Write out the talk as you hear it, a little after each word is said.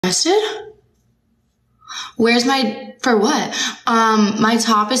Interested? Where's my, for what? My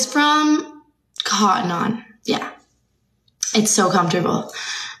top is from Cotton On. Yeah. It's so comfortable.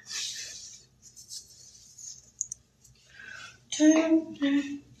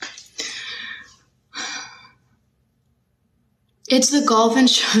 It's the golf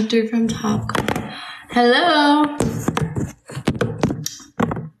instructor from Top Golf. Hello.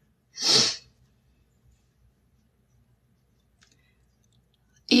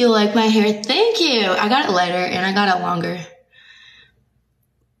 You like my hair? Thank you. I got it lighter and I got it longer.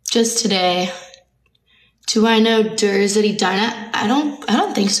 Just today. Do I know Durzity Dinah? I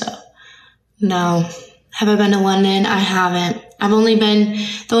don't think so. No. Have I been to London? I haven't. The only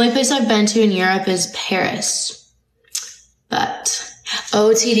place I've been to in Europe is Paris. But,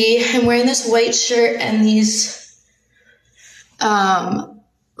 OTD, I'm wearing this white shirt and these, Lululemon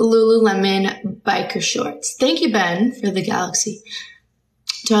biker shorts. Thank you, Ben, for the galaxy.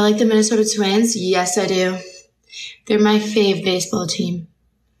 Do I like the Minnesota Twins? Yes, I do. They're my fave baseball team.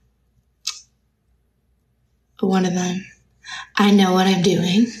 One of them. I know what I'm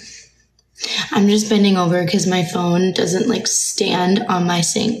doing. I'm just bending over because my phone doesn't stand on my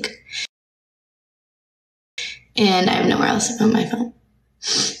sink. And I have nowhere else to put my phone.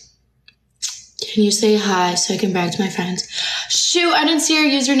 Can you say hi so I can brag to my friends? Shoot, I didn't see your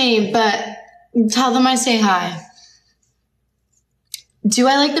username, but tell them I say hi. Do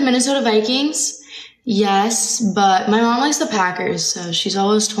I like the Minnesota Vikings? Yes, but my mom likes the Packers, so she's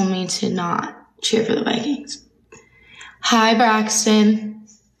always told me to not cheer for the Vikings. Hi, Braxton.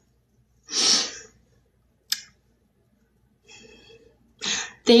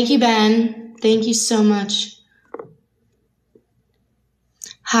 Thank you, Ben. Thank you so much.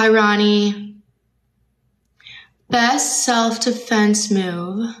 Hi, Ronnie. Best self-defense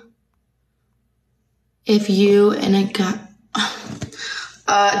move. If you and a gun...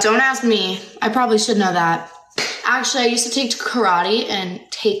 don't ask me. I probably should know that. Actually, I used to take karate.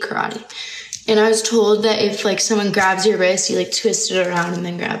 And I was told that if someone grabs your wrist, you twist it around and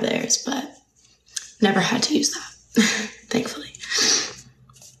then grab theirs, but never had to use that, thankfully.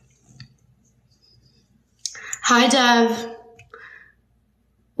 Hi, Dev.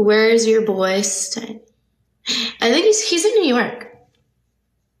 Where's your boy staying? I think he's in New York.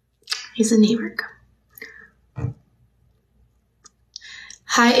 He's in New York.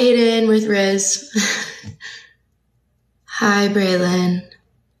 Hi, Aiden with Riz. Hi, Braylon.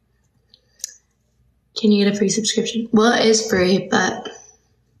 Can you get a free subscription? Well, it is free, but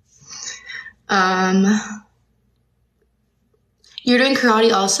you're doing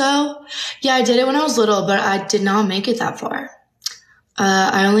karate also? Yeah, I did it when I was little, but I did not make it that far.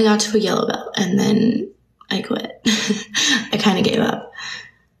 I only got to a yellow belt, and then I quit. I kind of gave up.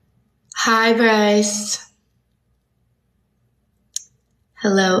 Hi, Bryce.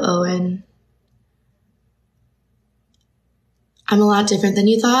 Hello, Owen. I'm a lot different than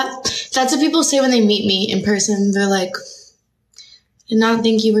you thought. That's what people say when they meet me in person. They're like, I did not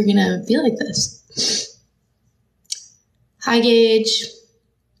think you were gonna be like this. Hi, Gage.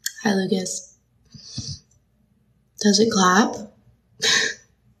 Hi, Lucas. Does it clap?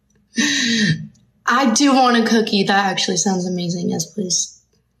 I do want a cookie. That actually sounds amazing. Yes, please.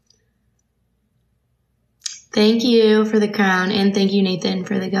 Thank you for the crown, and thank you, Nathan,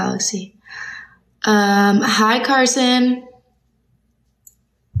 for the galaxy. Hi, Carson.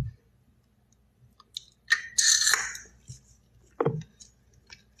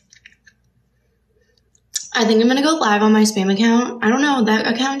 I think I'm gonna go live on my spam account. I don't know, that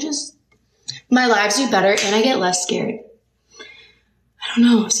account my lives do better and I get less scared. I don't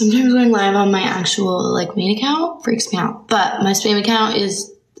know, sometimes going live on my actual main account freaks me out, but my spam account I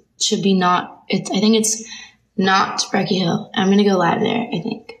think it's not Brecky Hill. I'm gonna go live there, I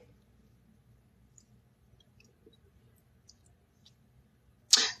think.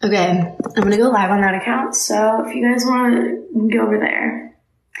 Okay, I'm gonna go live on that account, so if you guys wanna go over there,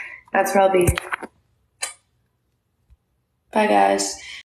 that's where I'll be. Bye, guys.